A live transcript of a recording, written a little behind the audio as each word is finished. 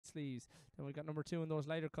sleeves. Then we got number 2 in those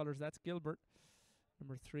lighter colours. That's Gilbert.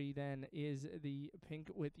 Number 3 then is the pink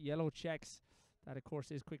with yellow checks. That, of course,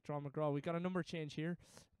 is Quick Draw McGraw. We got a number change here.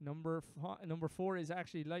 Number 4 is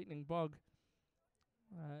actually Lightning Bug.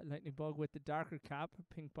 Lightning Bug with the darker cap,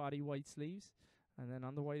 pink body, white sleeves. And then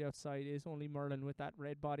on the white outside is only Merlin with that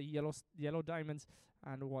red body, yellow diamonds,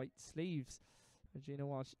 and white sleeves. Regina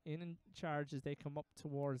Walsh in charge as they come up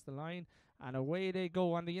towards the line. And away they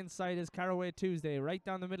go. On the inside is Caraway Tuesday. Right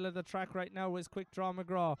down the middle of the track right now is Quick Draw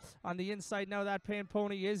McGraw. On the inside now, that Paint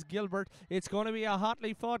Pony is Gilbert. It's going to be a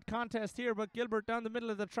hotly fought contest here, but Gilbert down the middle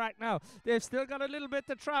of the track now. They've still got a little bit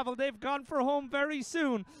to travel. They've gone for home very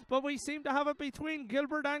soon, but we seem to have it between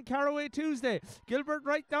Gilbert and Caraway Tuesday. Gilbert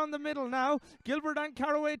right down the middle now. Gilbert and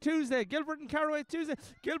Caraway Tuesday. Gilbert and Caraway Tuesday.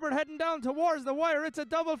 Gilbert heading down towards the wire. It's a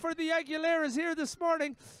double for the Aguileras here this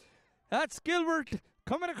morning. That's Gilbert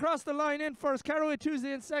coming across the line in first, Caraway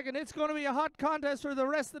Tuesday in second. It's going to be a hot contest for the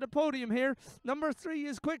rest of the podium here. Number 3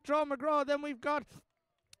 is Quick Draw McGraw. Then we've got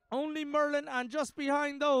only Merlin, and just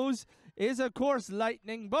behind those is, of course,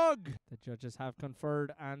 Lightning Bug. The judges have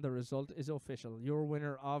conferred, and the result is official. Your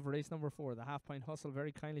winner of race number 4, the Half Pint Hustle,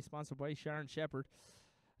 very kindly sponsored by Sharon Shepherd.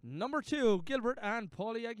 Number 2, Gilbert and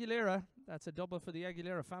Paulie Aguilera. That's a double for the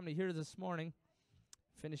Aguilera family here this morning.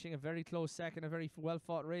 Finishing a very close second, a very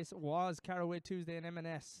well-fought race was Caraway Tuesday and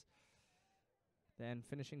M&S. Then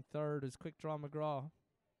finishing third is Quick Draw McGraw.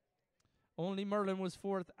 Only Merlin was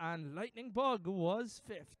 4th, and Lightning Bug was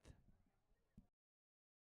 5th.